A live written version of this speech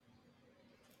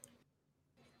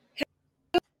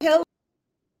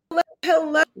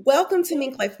Hello. Welcome to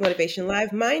MinkLife Motivation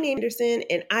Live. My name is Henderson,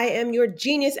 and I am your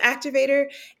genius activator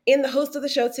and the host of the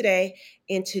show today.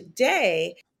 And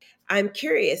today, I'm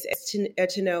curious as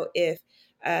to know if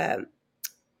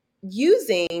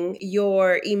using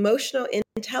your emotional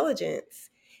intelligence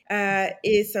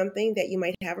is something that you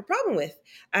might have a problem with.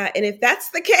 And if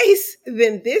that's the case,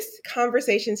 then this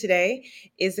conversation today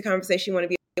is the conversation you want to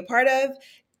be a part of.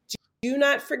 Do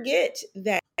not forget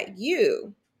that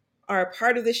you are a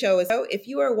part of the show. So if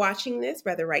you are watching this,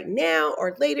 whether right now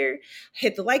or later,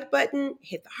 hit the like button,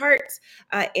 hit the hearts,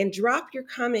 and drop your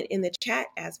comment in the chat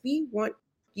as we want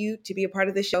you to be a part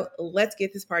of the show. Let's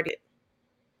get this party.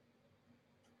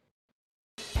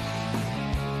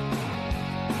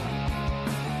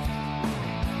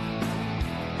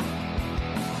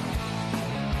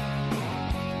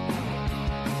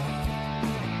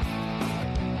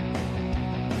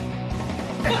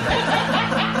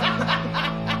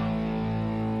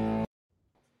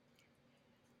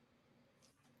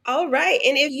 All right.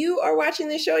 And if you are watching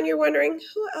this show and you're wondering,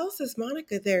 who else is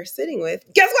Monica there sitting with?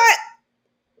 Guess what?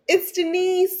 It's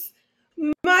Denise,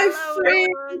 my Hello,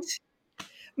 friend, everyone.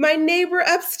 my neighbor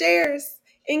upstairs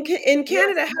in Canada.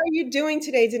 Yes. How are you doing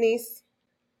today, Denise?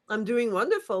 I'm doing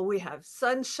wonderful. We have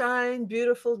sunshine,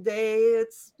 beautiful day.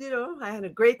 I had a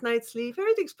great night's sleep.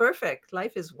 Everything's perfect.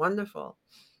 Life is wonderful.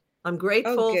 I'm Oh,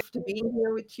 grateful good. to be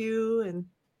here with you and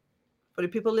for the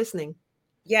people listening.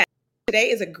 Yeah,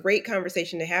 today is a great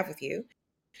conversation to have with you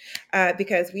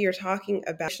because we are talking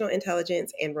about emotional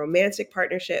intelligence and romantic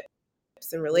partnerships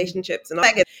and relationships and all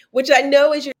that good, which I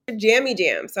know is your jammy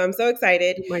jam. So I'm so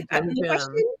excited. My And the jam.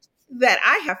 question that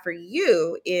I have for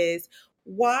you is,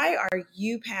 why are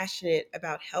you passionate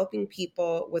about helping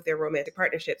people with their romantic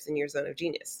partnerships in your zone of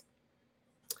genius?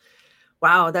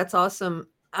 Wow, that's awesome.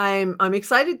 I'm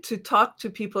excited to talk to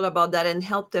people about that and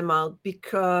help them out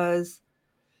because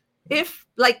if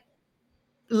like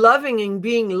loving and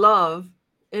being loved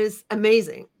is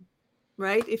amazing,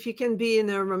 right? If you can be in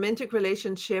a romantic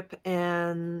relationship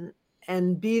and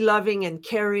be loving and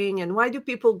caring. And why do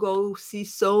people go see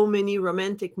so many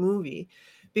romantic movie?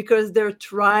 Because they're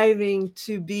striving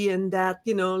to be in that,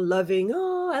 loving,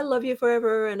 oh, I love you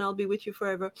forever and I'll be with you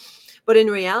forever. But in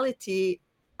reality,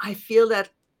 I feel that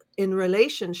in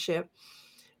relationship,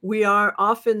 we are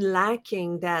often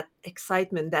lacking that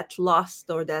excitement, that lust,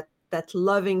 or that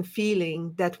loving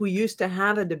feeling that we used to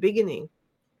have at the beginning.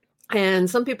 And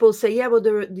some people say, yeah, well,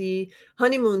 the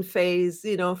honeymoon phase,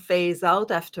 phase out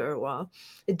after a while.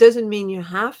 It doesn't mean you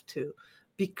have to,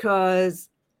 because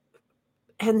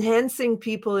enhancing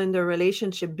people in their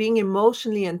relationship, being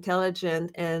emotionally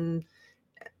intelligent and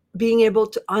being able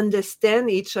to understand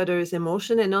each other's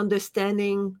emotion and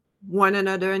understanding one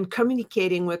another and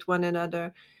communicating with one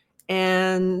another.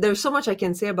 And there's so much I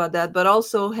can say about that, but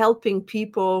also helping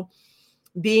people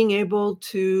being able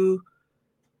to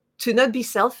not be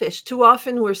selfish. Too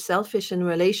often we're selfish in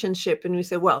relationship and we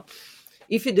say, well,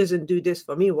 if he doesn't do this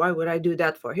for me, why would I do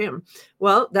that for him?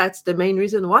 Well, that's the main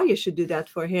reason why you should do that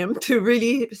for him, to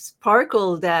really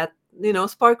sparkle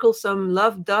some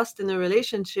love dust in a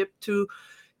relationship, to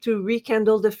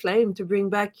rekindle the flame, to bring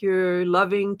back your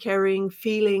loving, caring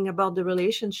feeling about the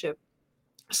relationship.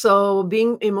 So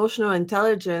being emotional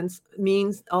intelligence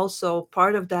means also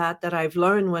part of that I've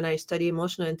learned when I study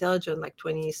emotional intelligence like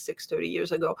 30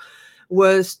 years ago,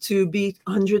 was to be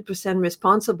 100%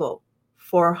 responsible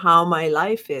for how my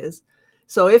life is.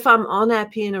 So if I'm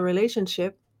unhappy in a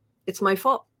relationship, it's my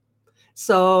fault.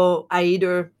 So I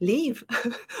either leave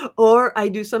or I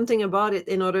do something about it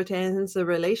in order to enhance the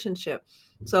relationship.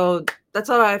 So that's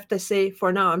all I have to say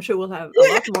for now. I'm sure we'll have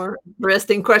a lot more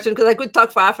interesting questions because I could talk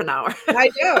for half an hour.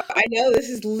 I know. This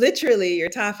is literally your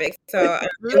topic. So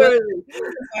Literally.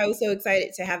 I was so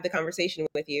excited to have the conversation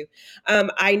with you.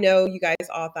 I know you guys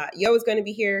all thought Yo was going to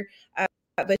be here,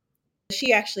 but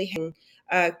she actually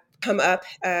had come up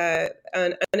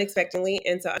unexpectedly.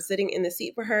 And so I'm sitting in the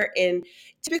seat for her. And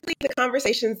typically the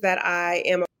conversations that I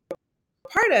am a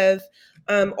part of,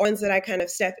 ones that I kind of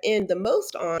step in the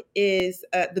most on, is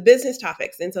the business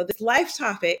topics. And so this life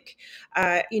topic,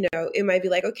 it might be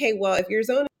like, okay, well, if your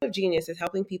zone of genius is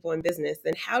helping people in business,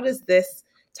 then how does this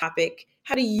topic,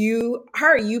 how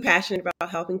are you passionate about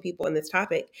helping people in this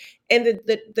topic? And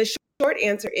the short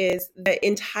answer is the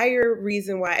entire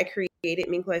reason why I created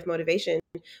MinkLife Motivation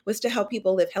was to help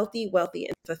people live healthy, wealthy,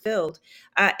 and fulfilled.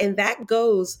 And that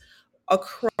goes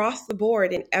across the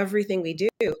board in everything we do.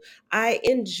 I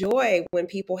enjoy when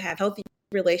people have healthy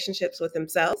relationships with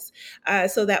themselves,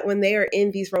 so that when they are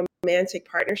in these romantic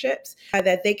partnerships,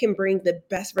 that they can bring the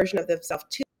best version of themselves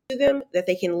to them, that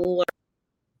they can learn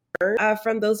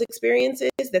from those experiences,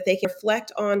 that they can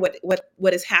reflect on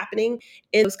what is happening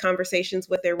in those conversations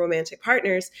with their romantic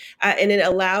partners, and it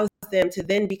allows them to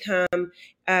then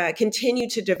continue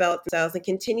to develop themselves and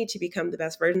continue to become the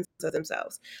best versions of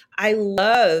themselves. I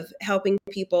love helping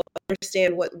people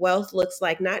understand what wealth looks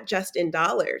like, not just in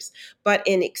dollars, but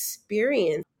in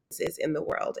experiences in the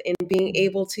world, and being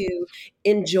able to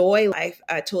enjoy life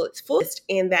to its fullest.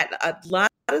 And that a lot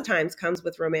of times comes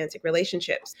with romantic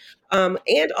relationships.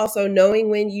 And also knowing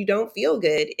when you don't feel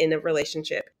good in a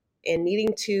relationship and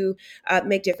needing to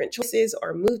make different choices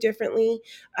or move differently.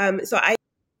 So I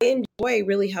enjoy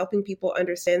really helping people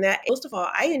understand that. Most of all,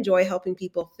 I enjoy helping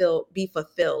people be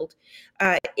fulfilled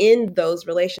in those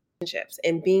relationships,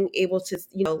 and being able to,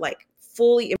 like,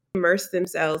 fully immerse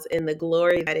themselves in the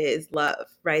glory that is love,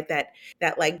 right? That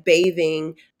like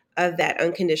bathing of that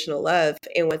unconditional love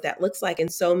and what that looks like.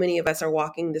 And so many of us are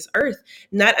walking this earth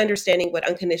not understanding what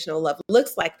unconditional love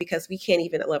looks like, because we can't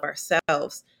even love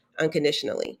ourselves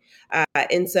unconditionally.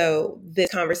 And so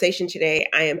this conversation today,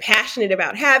 I am passionate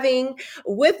about having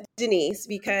with Denise,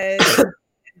 because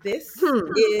this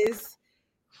is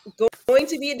going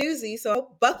to be a doozy.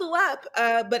 So buckle up.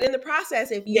 But in the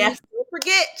process, if you Yes. don't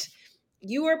forget,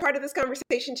 you are part of this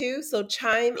conversation too. So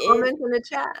chime in, Comment in the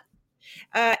chat.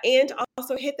 and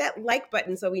also hit that like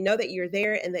button so we know that you're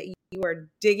there and that you are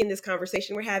digging this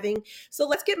conversation we're having. So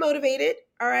let's get motivated.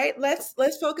 All right, let's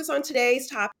focus on today's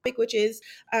topic, which is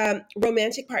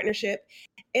romantic partnership.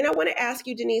 And I want to ask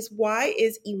you, Denise, why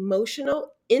is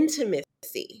emotional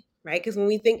intimacy, right? Because when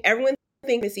we think, everyone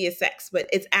thinks intimacy is sex, but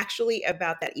it's actually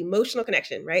about that emotional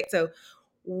connection, right? So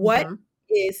Mhm.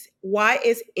 why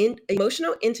is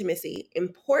emotional intimacy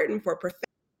important for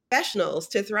professionals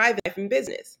to thrive in life and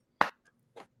business?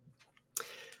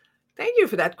 Thank you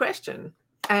for that question.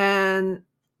 And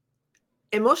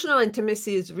emotional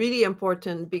intimacy is really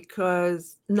important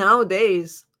because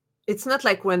nowadays it's not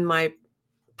like when my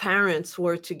parents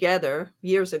were together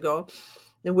years ago,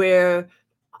 where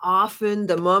often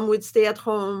the mom would stay at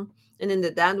home and then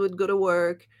the dad would go to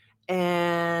work,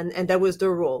 and that was the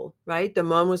role, right? The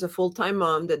mom was a full-time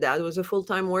mom, the dad was a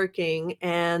full-time working,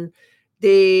 and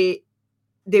they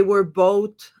they were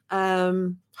both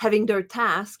having their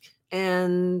task,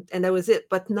 and that was it.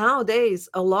 But nowadays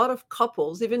a lot of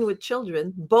couples, even with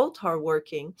children, both are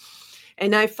working,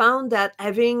 and I found that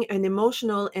having an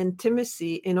emotional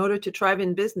intimacy in order to thrive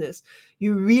in business,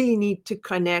 you really need to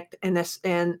connect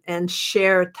and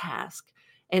share tasks.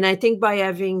 And I think by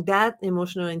having that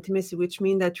emotional intimacy, which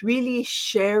means that really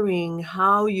sharing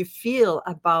how you feel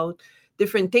about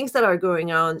different things that are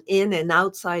going on in and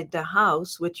outside the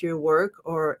house with your work,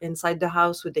 or inside the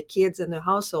house with the kids and the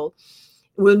household,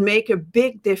 will make a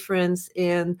big difference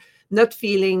in not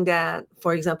feeling that,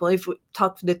 for example, if we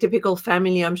talk the typical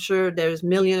family, I'm sure there's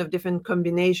million of different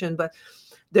combination, but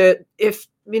if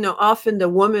often the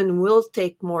woman will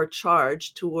take more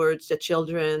charge towards the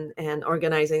children and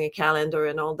organizing a calendar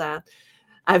and all that.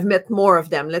 I've met more of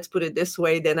them, let's put it this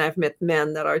way, than I've met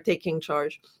men that are taking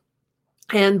charge.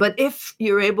 But if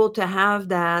you're able to have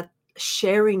that,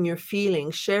 sharing your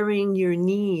feelings, sharing your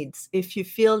needs, if you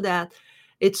feel that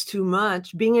it's too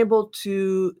much, being able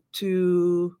to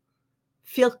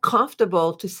feel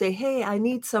comfortable to say, hey, I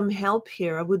need some help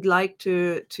here, I would like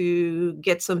to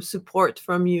get some support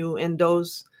from you in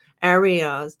those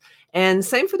areas. And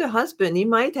same for the husband, he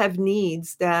might have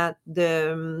needs that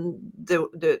the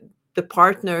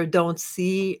partner don't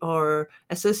see or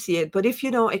associate. But if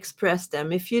you don't express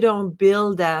them, if you don't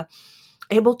build that,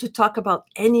 able to talk about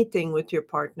anything with your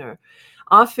partner,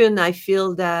 often I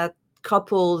feel that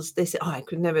couples, they say, oh, I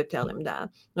could never tell him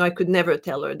that, no, I could never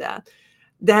tell her that.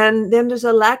 Then there's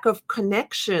a lack of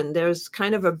connection, there's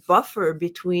kind of a buffer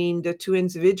between the two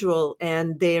individual,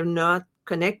 and they're not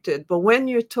connected. But when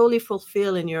you're totally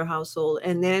fulfilled in your household,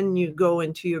 and then you go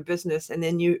into your business, and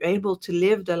then you're able to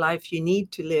live the life you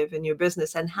need to live in your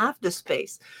business, and have the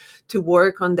space to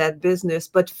work on that business,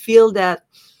 but feel that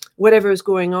whatever is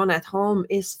going on at home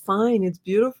is fine, it's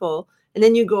beautiful. And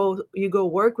then you go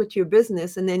work with your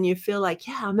business, and then you feel like,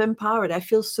 yeah, I'm empowered, I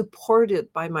feel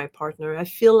supported by my partner, I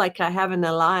feel like I have an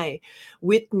ally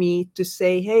with me to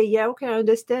say, hey, yeah, okay, I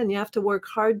understand you have to work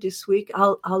hard this week,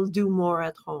 I'll do more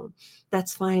at home,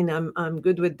 that's fine, I'm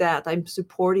good with that, I'm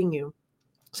supporting you.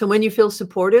 So when you feel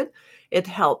supported, it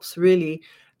helps really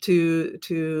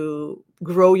to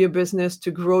grow your business,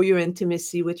 to grow your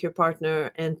intimacy with your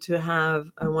partner, and to have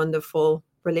a wonderful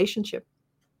relationship.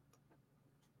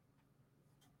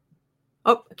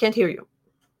 Oh, I can't hear you.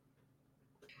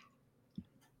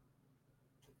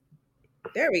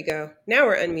 There we go. Now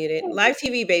we're unmuted. Live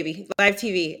TV, baby. Live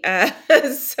TV.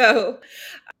 So,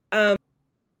 um,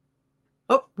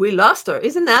 Oh, we lost her.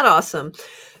 Isn't that awesome?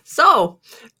 So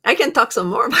I can talk some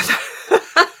more about that.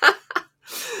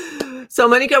 So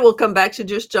Monica will come back. She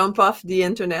just jump off the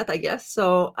internet, I guess.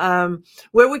 So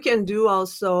what we can do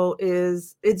also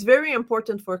is, it's very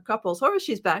important for couples. Oh,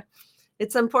 she's back.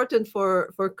 It's important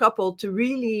for couple to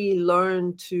really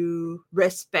learn to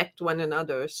respect one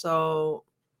another. So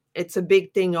it's a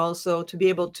big thing also to be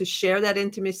able to share that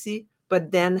intimacy,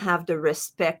 but then have the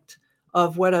respect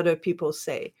of what other people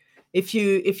say. If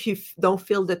you don't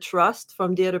feel the trust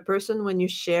from the other person when you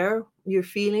share your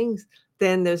feelings,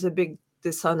 then there's a big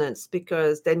dissonance,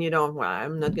 because then you don't, well,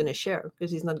 I'm not going to share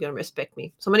because he's not going to respect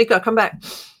me. So Monica, come back.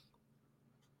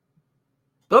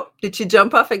 Oh, did she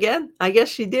jump off again? I guess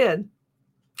she did.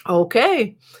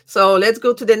 Okay, so let's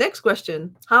go to the next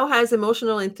question. How has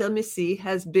emotional intimacy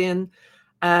has been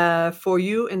for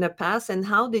you in the past, and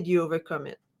how did you overcome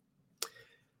it?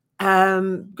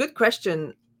 Good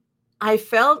question. I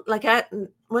felt like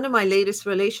one of my latest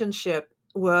relationship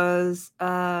was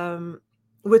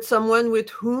with someone with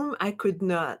whom I could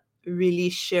not really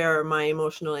share my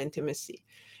emotional intimacy.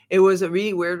 It was a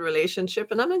really weird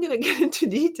relationship, and I'm not going to get into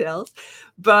details,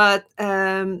 but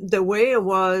the way it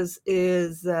was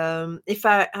is, if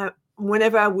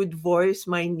whenever I would voice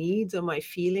my needs or my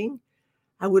feeling,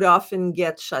 I would often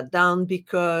get shut down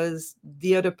because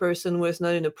the other person was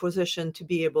not in a position to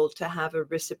be able to have a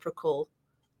reciprocal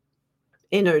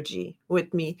energy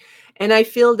with me. And I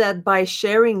feel that by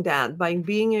sharing that, by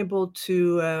being able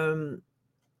to,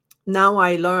 now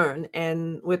I learn,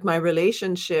 and with my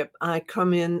relationship, I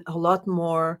come in a lot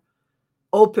more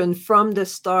open from the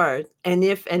start. And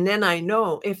then I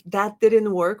know if that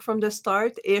didn't work from the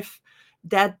start, if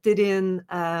that didn't,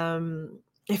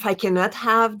 if I cannot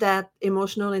have that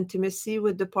emotional intimacy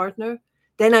with the partner,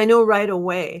 then I know right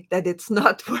away that it's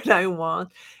not what I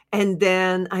want. And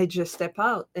then I just step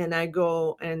out and I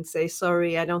go and say,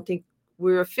 sorry, I don't think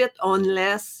we're a fit,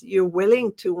 unless you're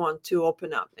willing to want to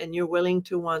open up and you're willing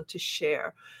to want to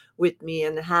share with me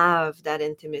and have that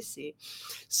intimacy.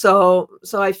 So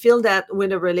I feel that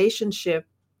with a relationship,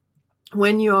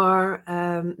 when you are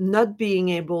not being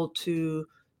able to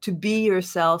be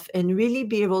yourself and really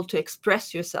be able to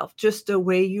express yourself just the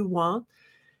way you want,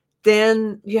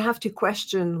 then you have to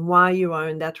question why you are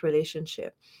in that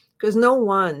relationship. Because no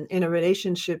one in a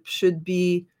relationship should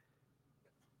be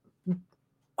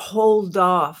hold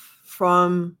off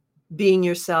from being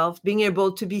yourself, being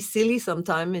able to be silly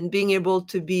sometime and being able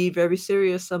to be very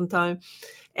serious sometime.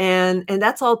 And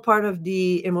that's all part of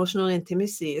the emotional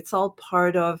intimacy. It's all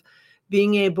part of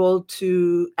being able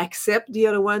to accept the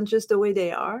other one just the way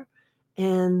they are.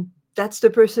 And that's the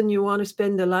person you want to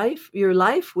spend your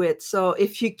life with. So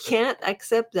if you can't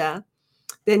accept that,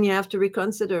 then you have to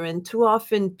reconsider. And too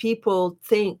often people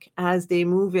think, as they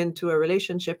move into a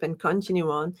relationship and continue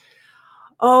on,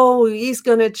 oh, he's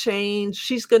going to change,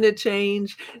 she's going to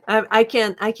change. I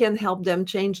can't help them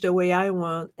change the way I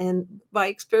want. And by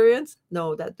experience,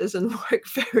 no, that doesn't work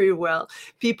very well.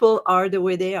 People are the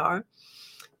way they are.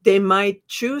 They might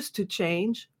choose to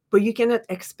change, but you cannot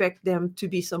expect them to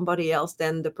be somebody else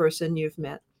than the person you've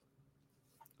met.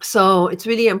 So it's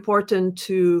really important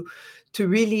to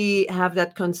really have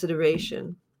that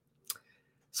consideration.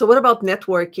 So what about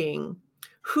networking?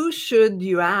 Who should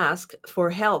you ask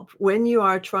for help when you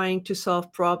are trying to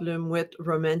solve problem with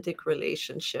romantic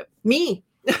relationship? Me.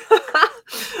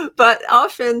 But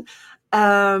often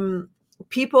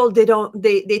people, they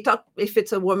talk. If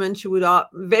it's a woman, she would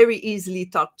very easily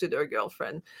talk to their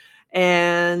girlfriend,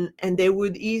 and they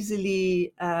would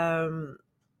easily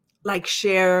like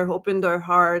share, open their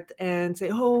heart and say,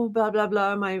 oh, blah blah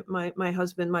blah, my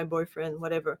husband, my boyfriend,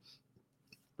 whatever.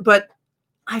 But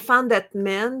I found that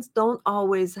men don't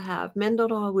always have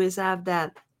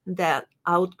that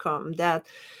outcome, that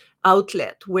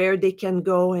outlet where they can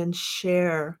go and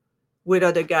share with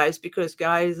other guys, because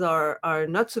guys are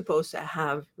not supposed to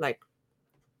have like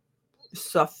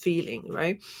soft feeling,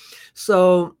 right?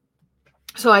 So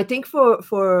I think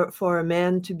for a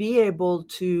man to be able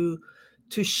to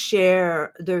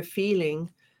share their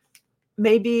feeling,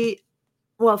 maybe,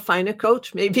 well, find a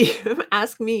coach, maybe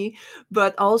ask me,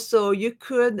 but also you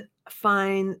could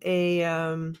find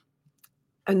a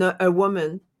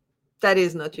woman that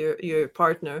is not your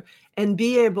partner, and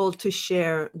be able to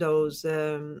share those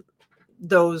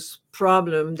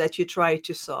problems that you try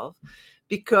to solve,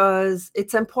 because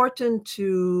it's important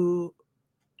to,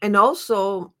 and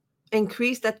also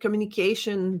increase that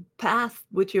communication path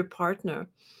with your partner.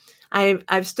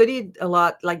 I've studied a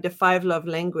lot, like the 5 love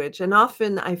language, and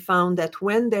often I found that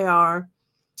when there are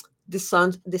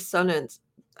dissonance,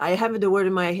 I have the word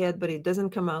in my head, but it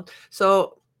doesn't come out.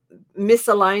 So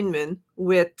misalignment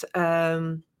with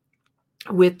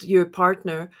your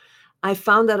partner, I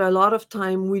found that a lot of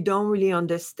time we don't really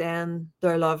understand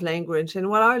their love language. And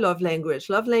what are love language?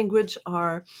 Love language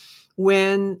are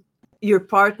when your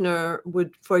partner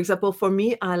would, for example, for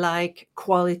me, I like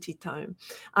quality time.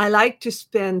 I like to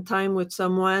spend time with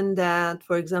someone that,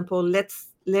 for example, let's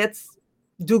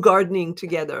do gardening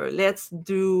together. Let's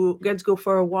go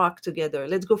for a walk together.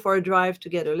 Let's go for a drive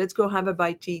together. Let's go have a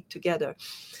bite to eat together.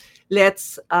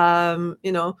 Let's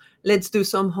let's do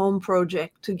some home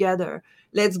project together.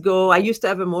 Let's go. I used to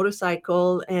have a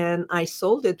motorcycle and I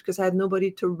sold it because I had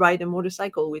nobody to ride a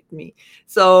motorcycle with me.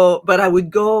 So, but I would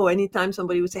go anytime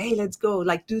somebody would say, hey, let's go,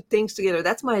 like do things together.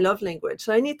 That's my love language.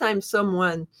 So anytime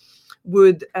someone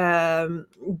would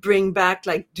bring back,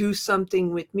 like, do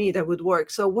something with me, that would work.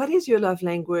 So what is your love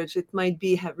language? It might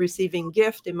be receiving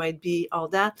gift. It might be all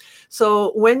that.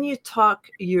 So when you talk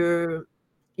your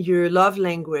love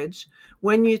language,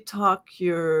 when you talk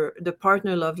the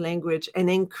partner love language and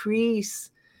increase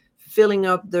filling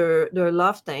up their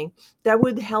love tank, that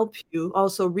would help you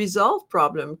also resolve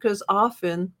problem, because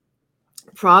often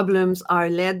problems are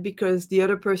led because the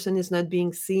other person is not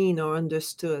being seen or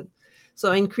understood.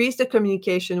 So increase the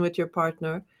communication with your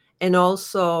partner, and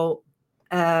also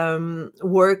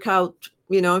work out,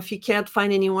 if you can't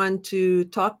find anyone to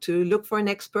talk to, look for an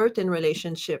expert in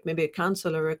relationship, maybe a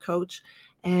counselor or a coach,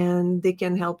 and they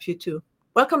can help you too.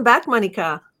 Welcome back,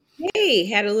 Monica. Hey,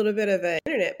 had a little bit of an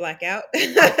internet blackout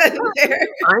I there.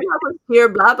 was here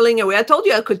blabbling away. I told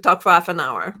you I could talk for half an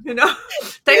hour.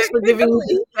 Thanks for giving me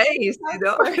the space.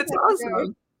 It's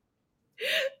awesome.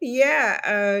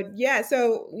 Yeah.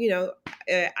 So,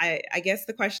 I guess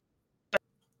the question,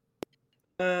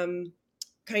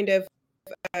 kind of,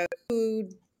 who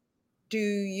do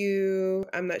you,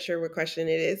 I'm not sure what question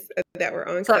it is that we're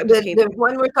on, So because I just came. the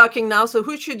one we're talking now, so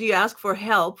who should you ask for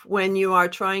help when you are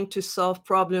trying to solve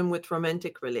problem with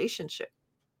romantic relationship?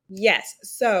 Yes.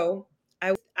 So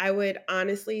I would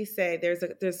honestly say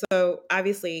so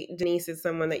obviously Denise is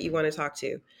someone that you want to talk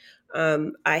to.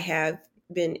 I have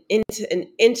been I've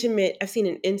seen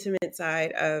an intimate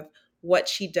side of what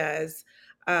she does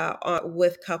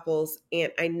with couples,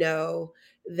 and I know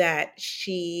that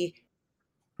she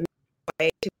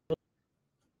to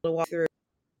walk through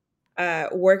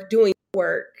doing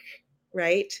work,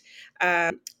 right?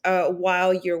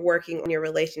 While you're working on your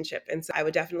relationship. And so I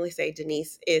would definitely say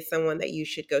Denise is someone that you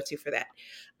should go to for that.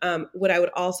 What I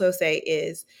would also say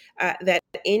is that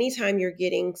anytime you're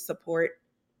getting support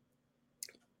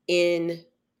in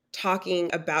talking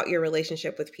about your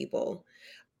relationship with people,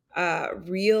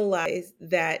 realize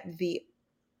that the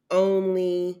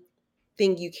only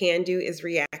thing you can do is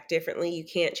react differently. You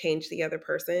can't change the other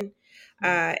person.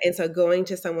 And so going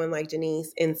to someone like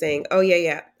Denise and saying, oh,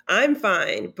 yeah, I'm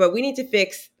fine, but we need to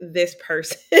fix this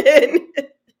person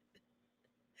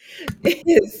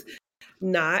is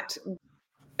not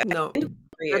No, for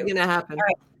not you. gonna happen.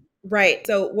 Right.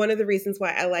 So one of the reasons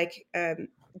why I like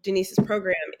Denise's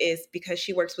program is because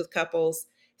she works with couples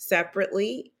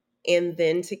separately and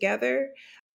then together.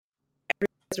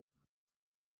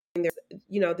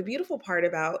 The beautiful part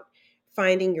about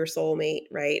finding your soulmate,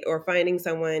 right, or finding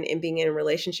someone and being in a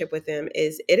relationship with them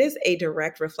is it is a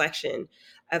direct reflection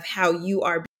of how you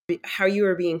are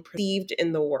being perceived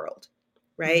in the world,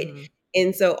 right? Mm-hmm.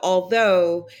 And so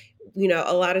although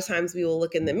a lot of times we will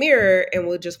look in the mirror and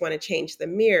we'll just want to change the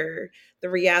mirror, the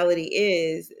reality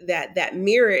is that that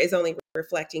mirror is only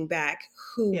reflecting back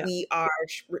who we are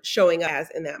showing up as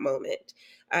in that moment.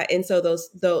 And so those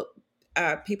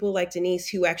people like Denise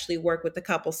who actually work with the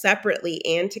couple separately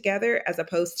and together, as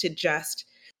opposed to just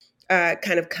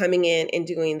kind of coming in and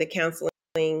doing the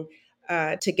counseling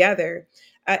together,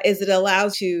 is it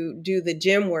allows to do the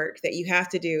gym work that you have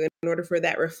to do in order for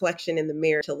that reflection in the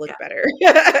mirror to look better.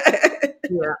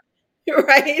 Yeah.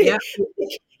 Right? Yeah.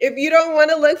 If you don't want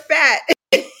to look fat,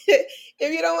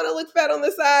 if you don't want to look fat on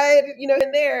the side,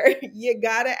 in there, you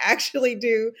gotta actually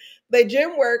do the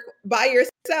gym work by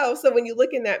yourself. So when you look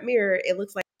in that mirror, it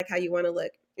looks like how you want to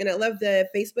look. And I love the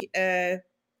Facebook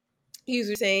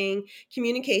user saying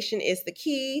communication is the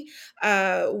key.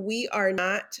 We are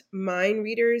not mind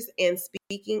readers, and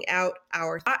speaking out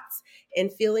our thoughts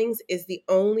and feelings is the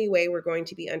only way we're going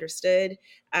to be understood.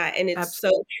 And it's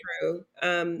Absolutely. so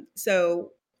true.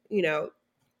 So,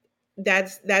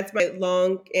 that's my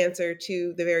long answer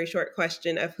to the very short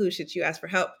question of who should you ask for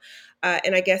help.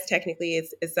 And I guess technically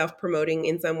it's self-promoting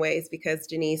in some ways because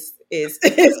Denise is,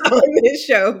 is on this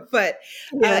show, but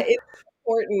Yeah.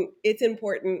 it's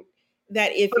important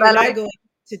that if But you're I not like going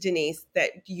to Denise,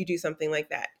 that you do something like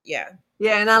that. Yeah.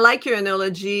 Yeah, and I like your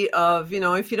analogy of,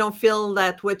 if you don't feel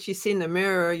that what you see in the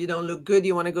mirror, you don't look good,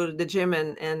 you want to go to the gym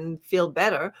and feel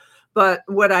better. But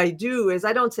what I do is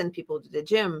I don't send people to the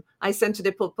gym. I send to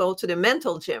the people to the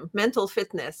mental gym, mental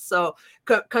fitness. So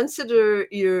consider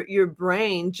your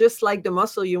brain just like the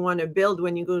muscle you want to build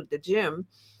when you go to the gym.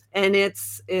 And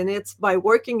it's by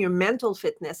working your mental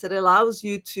fitness, it allows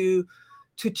you to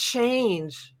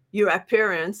change your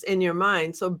appearance in your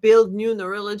mind. So build new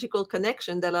neurological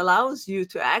connection that allows you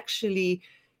to actually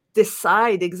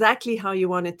decide exactly how you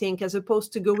want to think, as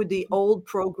opposed to go with the old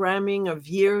programming of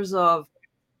years of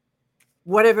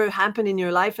whatever happened in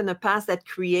your life in the past that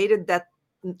created that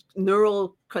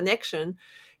neural connection.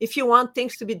 If you want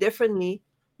things to be differently,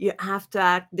 you have to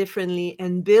act differently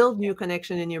and build new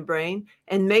connection in your brain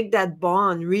and make that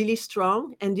bond really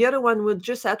strong. And the other one will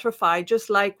just atrophy, just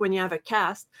like when you have a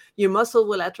cast, your muscle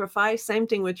will atrophy. Same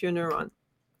thing with your neuron.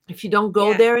 If you don't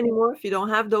go Yeah. there anymore, if you don't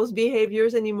have those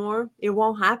behaviors anymore, it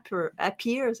won't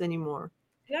appears anymore.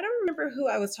 And I don't remember who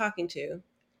I was talking to.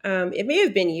 It may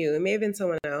have been you. It may have been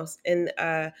someone else. And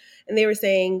they were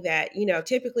saying that,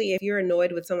 typically if you're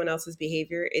annoyed with someone else's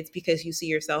behavior, it's because you see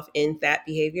yourself in that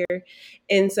behavior.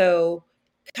 And so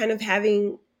kind of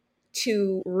having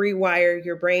to rewire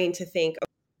your brain to think,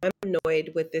 oh, I'm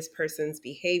annoyed with this person's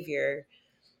behavior.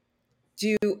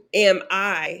 Am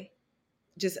I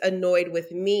just annoyed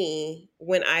with me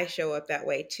when I show up that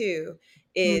way too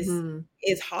is Mm-hmm.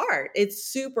 is hard. It's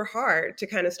super hard to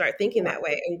kind of start thinking Yeah. that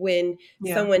way. And when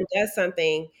Yeah. someone does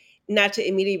something, not to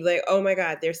immediately be like, "Oh my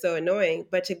god, they're so annoying,"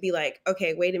 but to be like,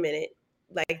 "Okay, wait a minute.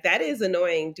 Like that is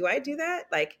annoying. Do I do that?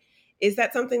 Like is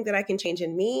that something that I can change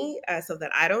in me so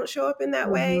that I don't show up in that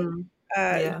way?" Mm-hmm.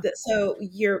 Yeah. So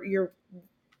you're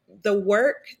the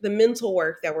work, the mental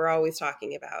work that we're always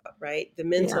talking about, right? Yeah. The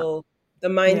Yeah.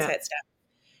 mindset stuff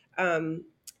um,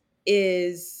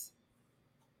 is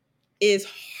is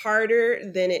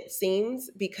harder than it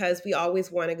seems because we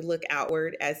always want to look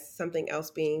outward as something else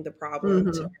being the problem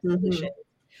to Mm-hmm. our Mm-hmm. solution,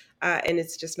 and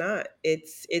it's just not.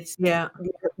 It's Yeah.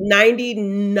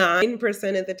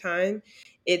 99% of the time,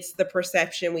 it's the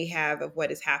perception we have of what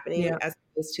is happening Yeah. as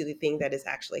opposed to the thing that is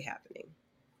actually happening.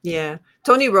 Yeah.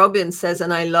 Tony Robbins says,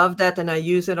 and I love that and I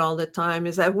use it all the time,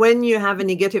 is that when you have a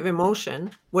negative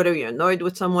emotion, whether you're annoyed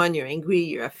with someone, you're angry,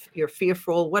 you're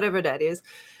fearful, whatever that is,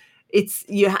 it's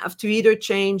you have to either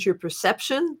change your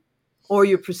perception or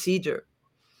your procedure.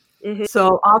 Hmm.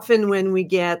 So often when we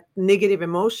get negative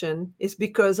emotion, it's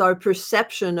because our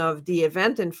perception of the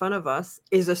event in front of us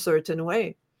is a certain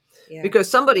way, Yeah. because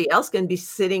somebody else can be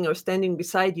sitting or standing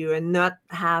beside you and not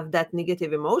have that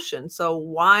negative emotion. So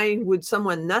why would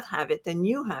someone not have it and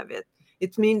you have it?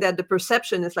 It means that the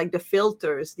perception is like the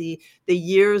filters, the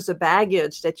years of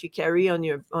baggage that you carry on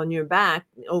your back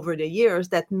over the years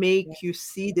that Yeah. make you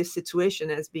see the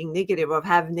situation as being negative, or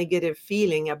have negative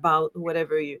feeling about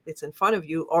whatever it's in front of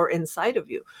you or inside of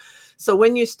you. So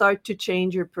when you start to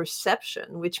change your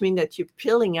perception, which means that you're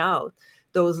peeling out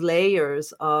those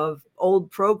layers of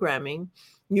old programming,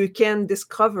 you can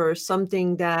discover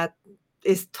something that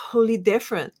is totally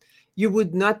different. You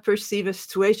would not perceive a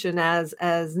situation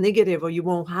as negative, or you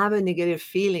won't have a negative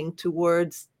feeling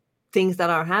towards things that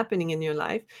are happening in your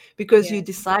life, because Yeah. you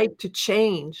decide to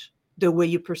change the way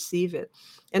you perceive it.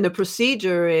 And the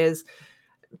procedure is,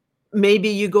 maybe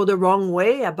you go the wrong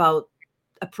way about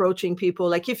approaching people.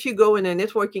 Like if you go in a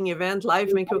networking event, live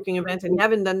networking event, and you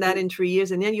haven't done that in 3 years,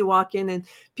 and then you walk in and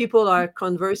people are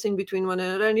conversing between one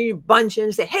another, and you bunch in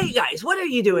and say, "Hey guys, what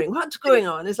are you doing? What's going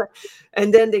on?" It's like,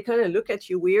 and then they kind of look at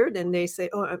you weird and they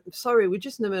say, "Oh, I'm sorry, we're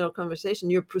just in the middle of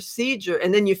conversation." Your procedure,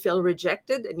 and then you feel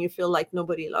rejected and you feel like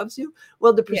nobody loves you.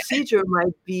 Well, the Yeah. procedure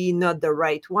might be not the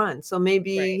right one. So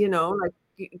maybe, Right.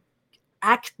 like,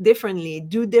 act differently,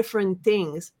 do different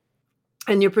things.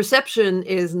 And your perception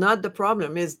is not the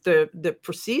problem, is the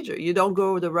procedure. You don't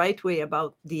go the right way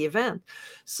about the event.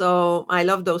 So I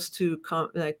love those two,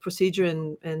 like procedure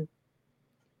and Yeah.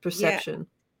 perception.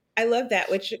 I love that,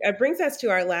 which brings us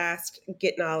to our last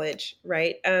get knowledge,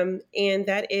 right? And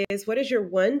that is, what is your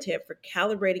one tip for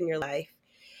calibrating your life,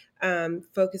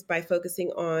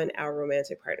 focusing on our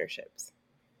romantic partnerships?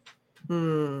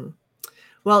 Hmm.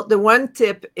 Well, the one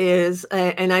tip is,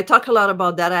 and I talk a lot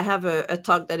about that. I have a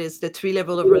talk that is the 3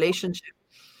 level of relationship.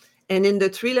 And in the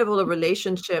 3 level of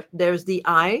relationship, there's the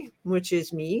I, which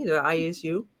is me, the I is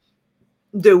you.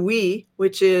 The we,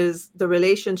 which is the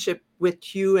relationship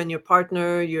with you and your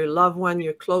partner, your loved one,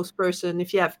 your close person,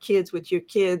 if you have kids, with your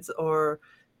kids or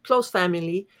close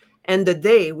family. And the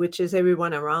they, which is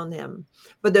everyone around them.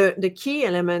 But the key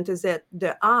element is that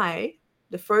the I,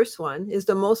 the first one, is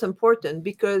the most important,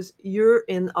 because you're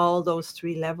in all those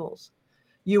 3 levels.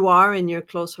 you are in your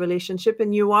close relationship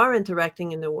and you are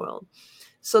interacting in the world.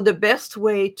 So the best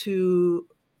way to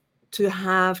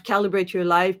have calibrate your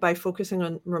life by focusing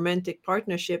on romantic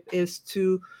partnership is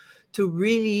to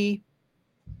really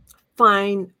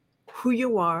find who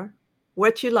you are,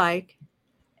 what you like,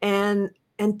 and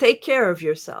take care of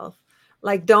yourself.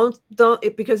 Like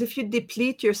because if you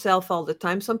deplete yourself all the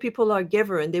time, some people are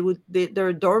giver and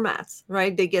they're doormats,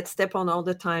 right? They get stepped on all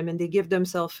the time and they give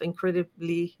themselves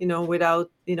incredibly, without,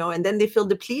 and then they feel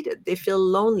depleted, they feel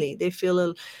lonely, they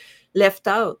feel left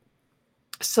out.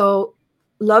 So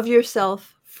love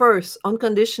yourself first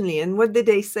unconditionally. And what did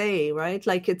they say, right?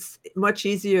 Like, it's much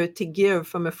easier to give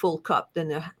from a full cup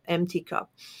than an empty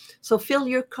cup. So fill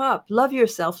your cup, love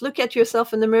yourself, look at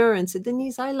yourself in the mirror and say,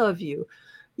 Denise, I love you,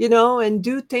 and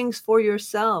do things for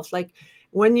yourself. Like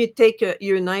when you take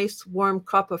your nice warm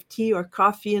cup of tea or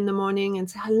coffee in the morning and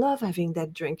say, I love having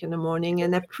that drink in the morning,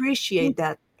 and appreciate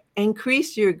that.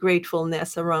 Increase your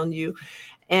gratefulness around you.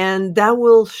 And that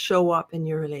will show up in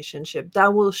your relationship.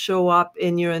 That will show up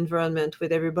in your environment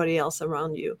with everybody else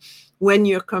around you. When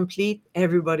you're complete,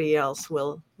 everybody else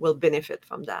will benefit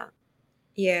from that.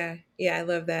 Yeah, yeah, I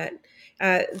love that.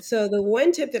 So the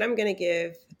one tip that I'm going to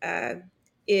give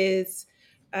is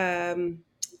um,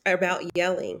 about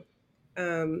yelling.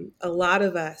 A lot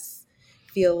of us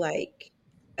feel like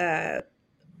uh,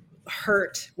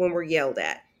 hurt when we're yelled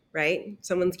at, right?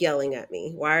 Someone's yelling at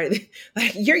me. Why are they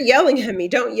like, you're yelling at me?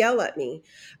 Don't yell at me.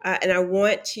 And I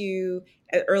want to,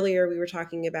 earlier we were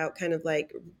talking about kind of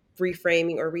like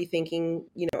reframing or rethinking,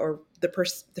 or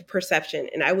the perception.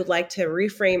 And I would like to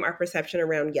reframe our perception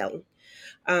around yelling.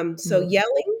 So Mm.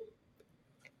 yelling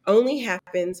only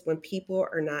happens when people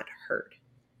are not heard,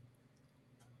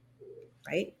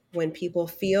 right? When people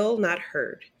feel not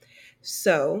heard.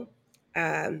 So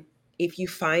um, if you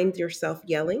find yourself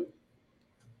yelling,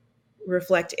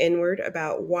 reflect inward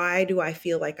about, why do I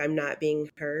feel like I'm not being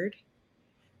heard?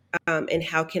 And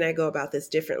how can I go about this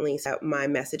differently so my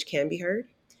message can be heard?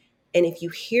 And if you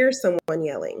hear someone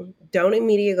yelling, don't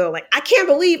immediately go like, I can't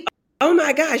believe, oh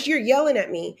my gosh, you're yelling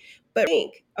at me. But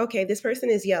think, okay, this person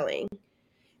is yelling.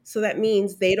 So that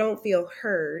means they don't feel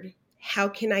heard. How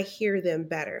can I hear them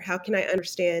better? How can I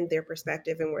understand their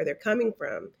perspective and where they're coming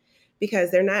from?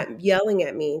 Because they're not yelling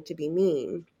at me to be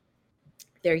mean.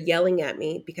 They're yelling at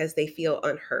me because they feel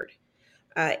unheard.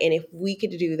 And if we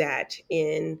could do that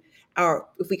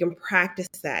if we can practice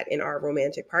that in our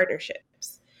romantic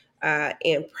partnerships,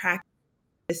 and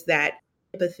practice that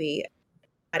empathy,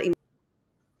 not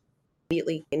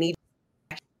immediately, I need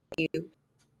you,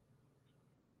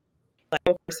 like,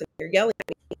 one person, you're yelling at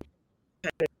me,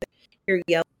 kind of, you're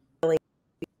yelling,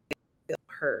 feel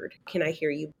heard. Can I hear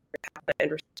you? How can I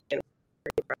understand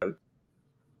where you're from?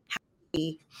 How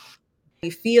do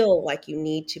you feel like you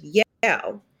need to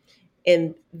yell?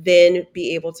 And then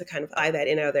be able to kind of apply that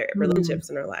in other Mm. relationships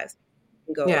in our lives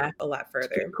and go Yeah, a lot it's pretty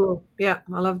further. cool. Yeah,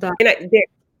 I love that. And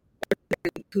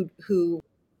who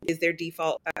is their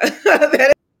default.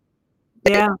 That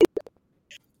Yeah.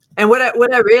 And what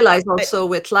I realize also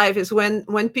with life is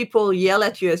when people yell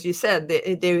at you, as you said,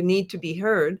 they need to be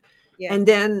heard. yeah, And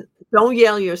then don't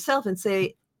yell yourself and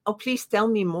say, oh, please tell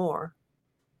me more.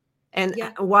 And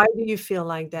yeah, why do you feel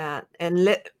like that?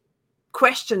 And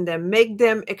question them, make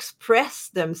them express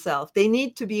themselves. They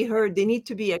need to be heard. They need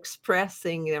to be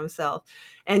expressing themselves,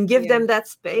 and give yeah, them that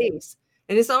space.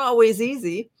 And it's not always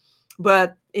easy,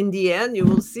 but in the end, you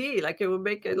will see, like, it will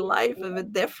make a life of a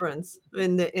difference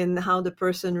in how the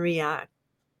person reacts.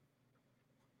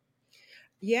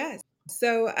 yes.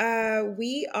 So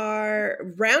we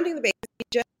are rounding the base.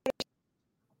 Just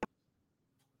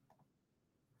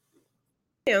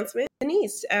announcement,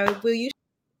 Denise. Will you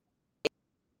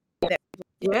share that?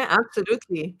 Yeah,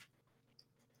 absolutely.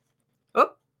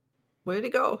 Oh, where'd he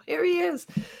go? Here he is.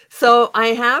 So I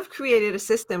have created a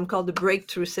system called the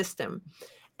Breakthrough System.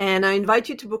 And I invite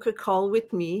you to book a call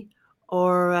with me,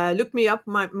 or look me up.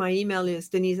 My email is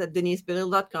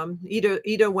denise@denisebelisle.com,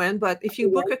 either one. But if you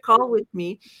book a call with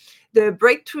me, the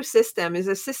Breakthrough System is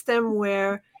a system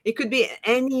where it could be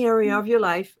any area of your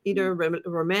life, either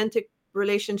romantic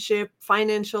relationship,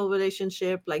 financial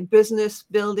relationship, like business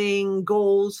building,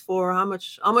 goals for how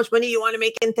much money you want to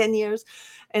make in 10 years,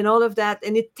 and all of that.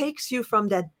 And it takes you from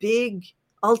that big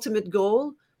ultimate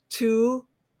goal to,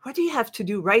 what do you have to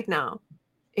do right now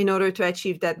in order to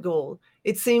achieve that goal?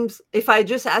 It seems, if I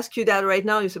just ask you that right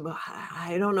now, you say, well,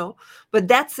 I don't know. But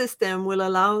that system will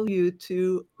allow you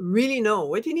to really know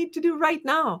what you need to do right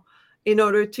now in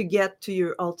order to get to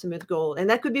your ultimate goal. And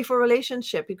that could be for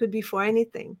relationship, it could be for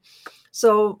anything.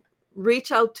 So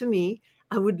reach out to me.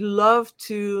 I would love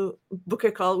to book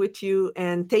a call with you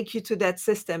and take you to that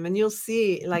system. And you'll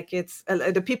see, like, it's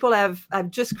the people I've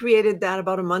just created that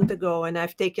about a month ago, and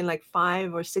I've taken like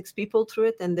 5 or 6 people through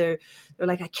it, and they're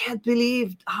like, I can't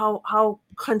believe how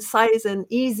concise and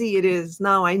easy it is.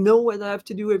 Now I know what I have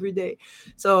to do every day.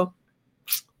 So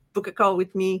book a call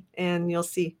with me, and you'll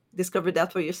see, discover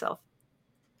that for yourself.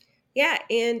 Yeah,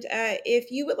 and if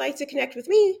you would like to connect with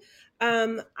me,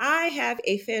 I have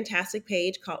a fantastic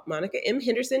page called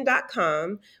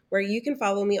MonicaMHenderson.com where you can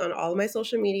follow me on all of my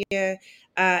social media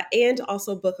and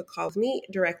also book a call with me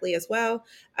directly as well.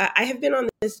 I have been on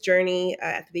this journey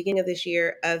at the beginning of this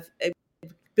year of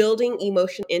building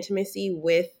emotional intimacy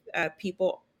with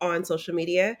people on social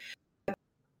media,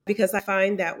 because I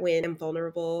find that when I'm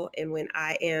vulnerable and when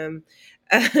I am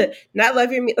not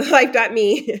loving me,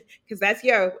 life.me, because that's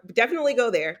definitely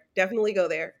go there. Definitely go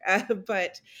there.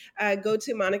 But go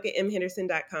to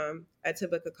MonicaMHenderson.com to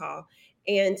book a call.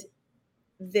 And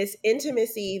this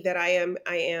intimacy that I am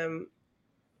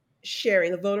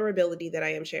sharing, the vulnerability that I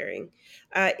am sharing,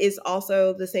 is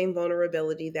also the same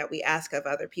vulnerability that we ask of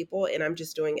other people. And I'm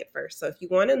just doing it first. So if you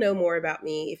want to know more about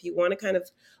me, if you want to kind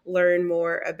of learn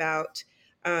more about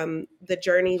the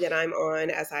journey that I'm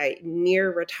on as I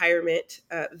near retirement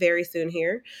very soon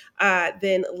here,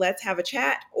 then let's have a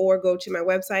chat or go to my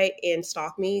website and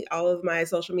stalk me. All of my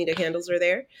social media handles are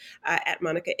there at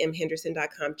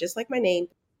MonicaMHenderson.com, just like my name,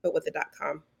 but with a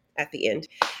 .com at the end.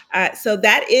 So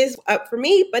that is up for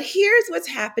me. But here's what's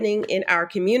happening in our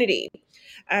community.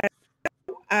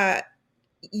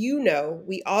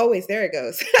 We always, there it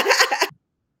goes.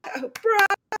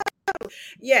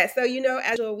 Yeah, so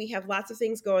as usual, we have lots of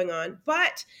things going on,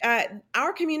 but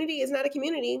our community is not a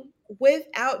community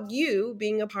without you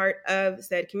being a part of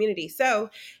said community. So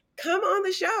come on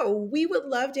the show. We would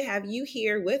love to have you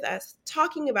here with us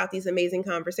talking about these amazing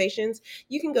conversations.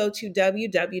 You can go to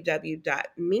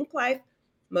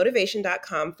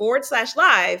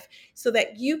www.minklifemotivation.com/live so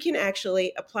that you can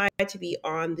actually apply to be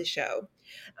on the show.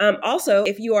 Also,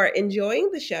 if you are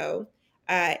enjoying the show,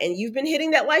 and you've been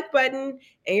hitting that like button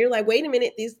and you're like, wait a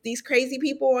minute, these crazy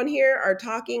people on here are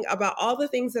talking about all the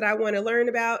things that I want to learn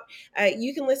about,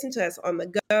 you can listen to us on the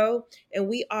go. And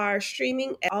we are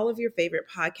streaming at all of your favorite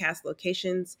podcast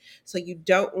locations. So you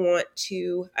don't want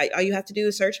to, all you have to do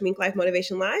is search Mink Life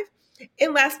Motivation Live.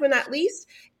 And last but not least,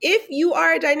 if you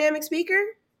are a dynamic speaker,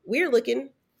 we're looking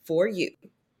for you.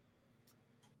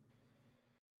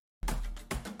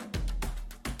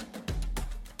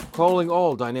 Calling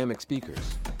all dynamic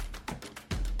speakers.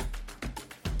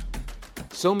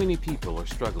 So many people are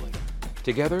struggling.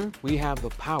 Together, we have the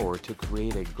power to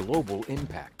create a global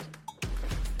impact.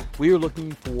 We are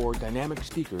looking for dynamic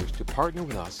speakers to partner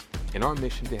with us in our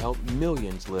mission to help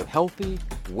millions live healthy,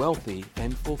 wealthy,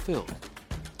 and fulfilled.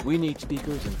 We need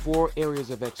speakers in 4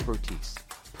 areas of expertise: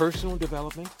 personal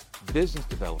development, business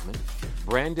development,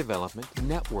 brand development,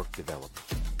 network development.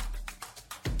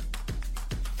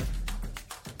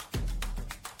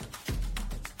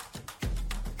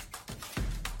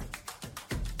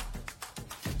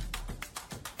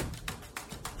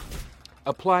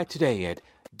 Apply today at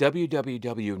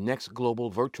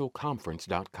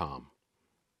www.nextglobalvirtualconference.com.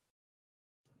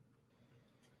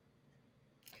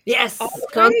 Yes, All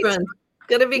conference. right. It's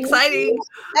going to be exciting.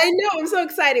 I know. I'm so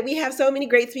excited. We have so many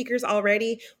great speakers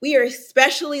already. We are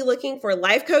especially looking for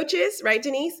life coaches, right,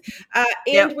 Denise?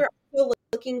 And we're also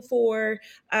looking for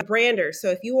branders. So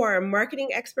if you are a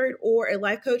marketing expert or a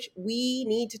life coach, we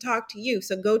need to talk to you.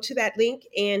 So go to that link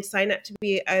and sign up to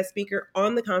be a speaker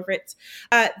on the conference.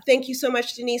 Thank you so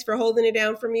much, Denise, for holding it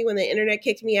down for me when the internet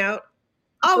kicked me out.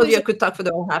 Always. I could talk for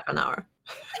the whole half an hour.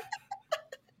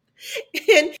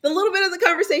 And the little bit of the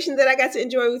conversation that I got to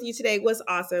enjoy with you today was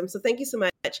awesome. So thank you so much.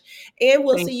 And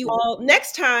we'll see you all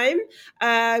next time.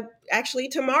 Actually,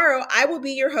 tomorrow, I will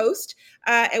be your host,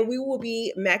 and we will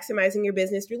be maximizing your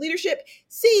business through leadership.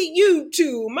 See you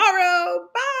tomorrow.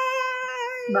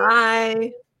 Bye.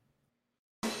 Bye.